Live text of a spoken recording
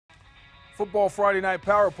Football Friday Night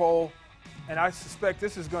Power Poll, and I suspect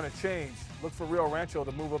this is going to change. Look for Rio Rancho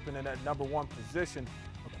to move up into that #1 position.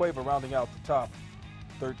 Cueva rounding out the top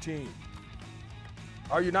 13.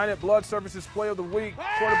 Our United Blood Services Player of the Week,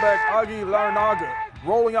 quarterback Agi Larinaga,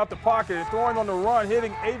 rolling out the pocket and throwing on the run,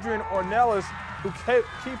 hitting Adrian Ornelas, who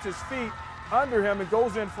keeps his feet under him and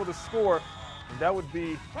goes in for the score. And that would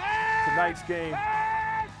be tonight's game,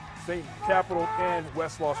 St. Capitol and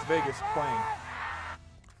West Las Vegas playing.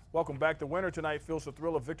 Welcome back. The winner tonight feels the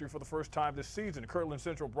thrill of victory for the first time this season. Kirtland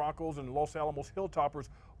Central Broncos and Los Alamos Hilltoppers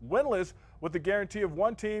winless with the guarantee of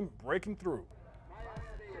one team breaking through.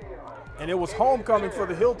 And it was homecoming for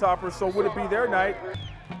the Hilltoppers, so would it be their night?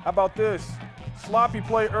 How about this? Sloppy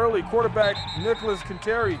play early. Quarterback Nicholas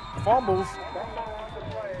Quinteri fumbles.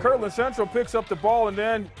 Kirtland Central picks up the ball, and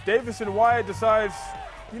then Davison Wyatt decides,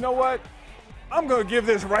 you know what? I'm going to give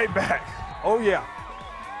this right back. Oh, yeah.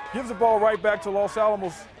 Gives the ball right back to Los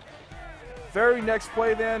Alamos. Very next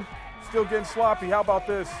play then, still getting sloppy. How about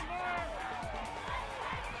this?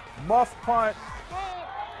 Muff punt.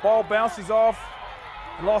 Ball bounces off.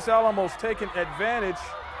 Los Alamos taking advantage,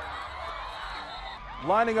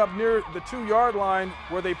 lining up near the 2-yard line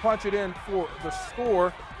where they punch it in for the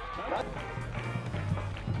score.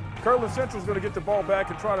 Kirtland Central's going to get the ball back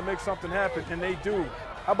and try to make something happen, and they do.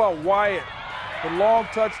 How about Wyatt? The long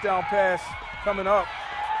touchdown pass coming up.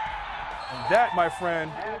 And that, my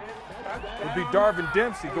friend, would be Darvin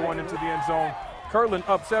Dempsey going into the end zone. Kirtland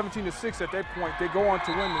up 17-6 at that point. They go on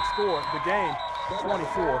to win the game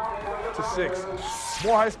 24-6.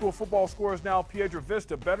 More high school football scores now. Piedra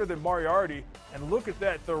Vista better than Moriarty. And look at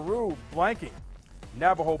that, Theroux blanking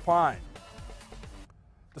Navajo Pine.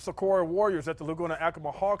 The Socorro Warriors at the Laguna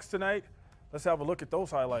Acoma Hawks tonight. Let's have a look at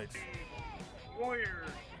those highlights. Warriors.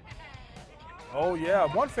 Oh yeah,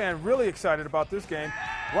 one fan really excited about this game.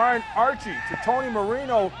 Ryan Archie to Tony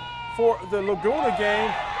Marino for the Laguna game.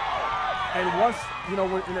 And once, you know,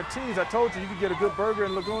 in a tease, I told you could get a good burger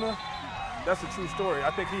in Laguna. That's a true story.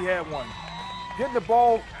 I think he had one. Getting the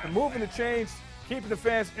ball and moving the chains, keeping the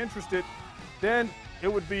fans interested. Then it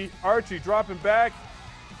would be Archie dropping back.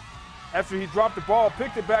 After he dropped the ball,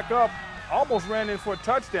 picked it back up, almost ran in for a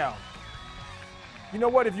touchdown. You know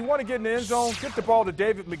what? If you want to get in the end zone, get the ball to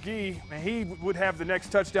David McGee, and he would have the next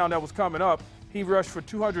touchdown that was coming up. He rushed for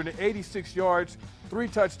 286 yards, 3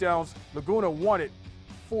 touchdowns. Laguna won it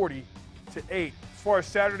 40-8. As far as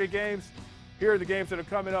Saturday games, here are the games that are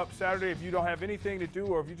coming up Saturday. If you don't have anything to do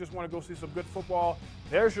or if you just want to go see some good football,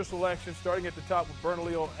 there's your selection. Starting at the top with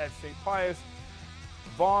Bernalillo at St. Pius.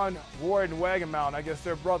 Vaughn, Ward, and Wagon Mountain, I guess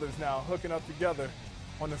they're brothers now, hooking up together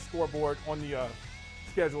on the scoreboard, on the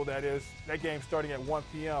schedule, that is. That game starting at 1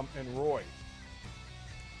 p.m. in Roy.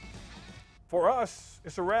 For us,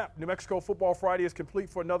 it's a wrap. New Mexico Football Friday is complete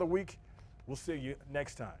for another week. We'll see you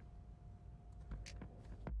next time.